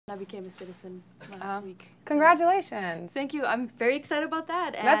I became a citizen last week. Congratulations. Thank you. I'm very excited about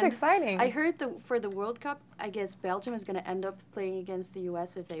that. And that's exciting. I heard for the World Cup, I guess Belgium is going to end up playing against the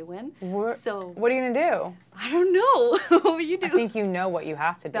U.S. if they win. So what are you going to do? I don't know. What will you do? I think you know what you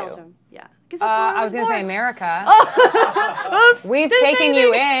have to do. Belgium, yeah. That's where I was going to say America. Oh, oops. We've taken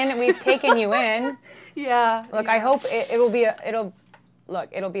you in. We've taken you in. Yeah. Look, I hope it'll be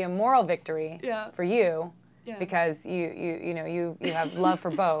a moral victory for you. Yeah. Because you have love for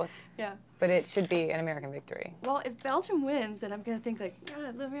both. Yeah. But it should be an American victory. Well, if Belgium wins, then I'm gonna think like,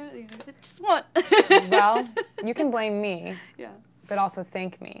 I just want. Well, you can blame me. Yeah. But also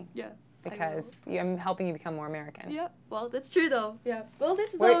thank me. Yeah. Because I'm helping you become more American. Yeah. Well, that's true though. Yeah. Well,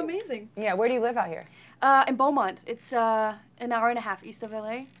 this is all amazing. Yeah. Where do you live out here? In Beaumont. It's an hour and a half east of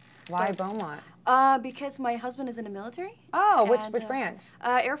LA. Why Beaumont? Because my husband is in the military. Oh, which branch?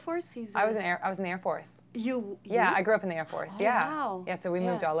 Air Force. I was in the Air Force. You? Yeah, I grew up in the Air Force. Oh, yeah. Wow. Yeah, so we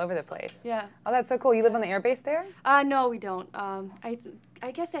moved all over the place. Yeah. Oh, that's so cool. You live on the air base there? No, we don't.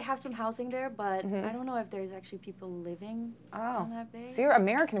 I guess they have some housing there, but I don't know if there's actually people living on that base. So you're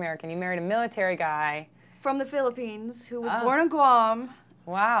American. You married a military guy. From the Philippines, who was born in Guam.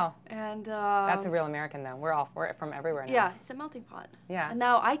 Wow. And that's a real American, though. We're from everywhere now. Yeah, it's a melting pot. Yeah. And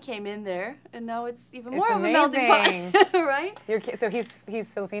now I came in there, and now it's even more of a melting pot, right? So he's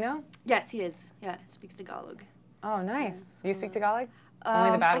Filipino? Yes, he is. Yeah, speaks Tagalog. Oh, nice. Do you speak Tagalog?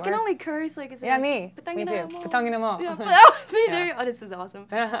 Only the bad words? I can only curse, like I said. Yeah, me. Me too. Patangin mo. Yeah. See there. Oh, this is awesome.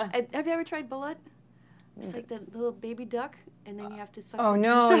 Have you ever tried balut? It's like the little baby duck, and then you have to suck. Oh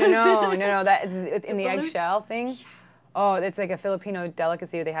no. That in the eggshell thing. Oh, it's like a Filipino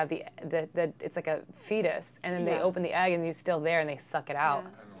delicacy where they have the it's like a fetus, and then they open the egg and it's still there and they suck it out.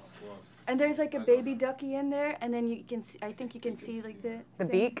 Yeah. And there's like a baby ducky in there, and then you can I think you can see like the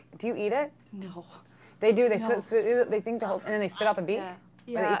beak. Do you eat it? No. They do. They think the whole, and then they spit out the beak. Yeah.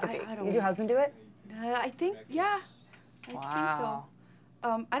 Yeah. Or they eat the beak. I don't Did your husband do it? I think I think so.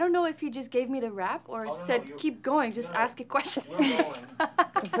 I don't know if he just gave me the rap or said, keep going, just ask a question.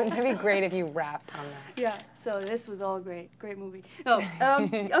 Wouldn't it be great if you rapped on that? Yeah, so this was all great. Great movie. No,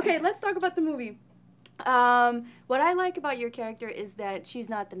 okay, let's talk about the movie. What I like about your character is that she's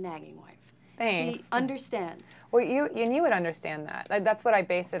not the nagging wife. Thanks. She understands. Well, you would understand that. Like, that's what I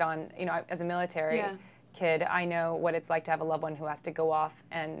base it on. You know, as a military kid, I know what it's like to have a loved one who has to go off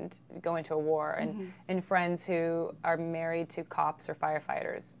and go into a war, and friends who are married to cops or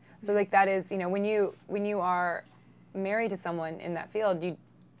firefighters. So like that is, you know, when you are married to someone in that field,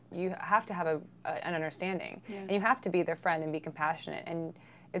 you have to have an understanding, and you have to be their friend and be compassionate, and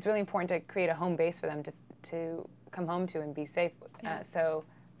it's really important to create a home base for them to come home to and be safe. So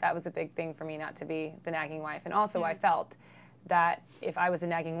that was a big thing for me, not to be the nagging wife. And also I felt that if I was a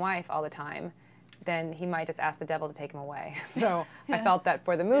nagging wife all the time, then he might just ask the devil to take him away. So I felt that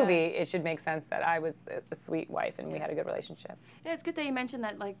for the movie, it should make sense that I was a sweet wife and we had a good relationship. Yeah, it's good that you mentioned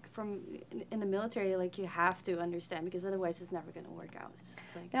that, like, in the military, like, you have to understand, because otherwise it's never going to work out. It's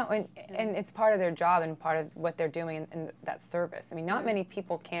just like, no, and it's part of their job and part of what they're doing in that service. I mean, not many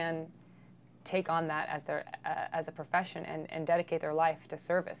people can take on that as their as a profession and dedicate their life to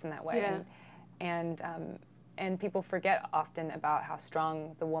service in that way. And people forget often about how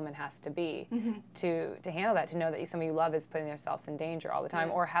strong the woman has to be to handle that, to know that somebody you love is putting themselves in danger all the time,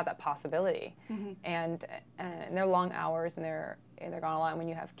 or have that possibility. And they're long hours, and they're gone a lot. And when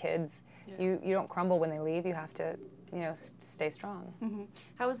you have kids, you don't crumble when they leave. You have to, stay strong.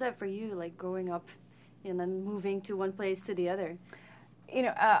 How was that for you, like growing up and then moving to one place to the other? You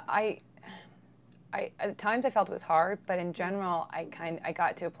know, at times I felt it was hard, but in general, I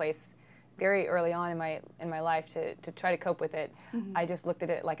got to a place very early on in my life to try to cope with it. I just looked at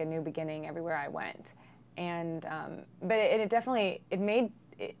it like a new beginning everywhere I went, and but it definitely made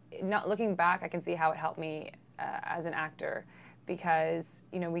it, not looking back, I can see how it helped me as an actor, because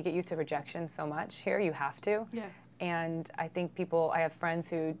we get used to rejection so much here. You have to. Yeah. And I think I have friends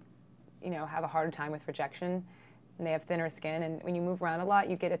who have a harder time with rejection, and they have thinner skin, and when you move around a lot,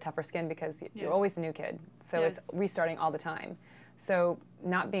 you get a tougher skin because you're always the new kid. So it's restarting all the time. So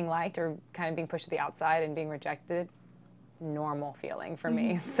not being liked or kind of being pushed to the outside and being rejected, normal feeling for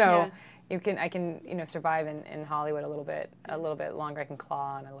me. So I can survive in Hollywood a little bit longer. I can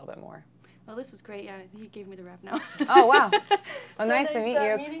claw on a little bit more. Well, this is great. Yeah, he gave me the rap now. Oh wow. Well, So nice to meet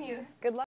you. Meeting you. Good luck.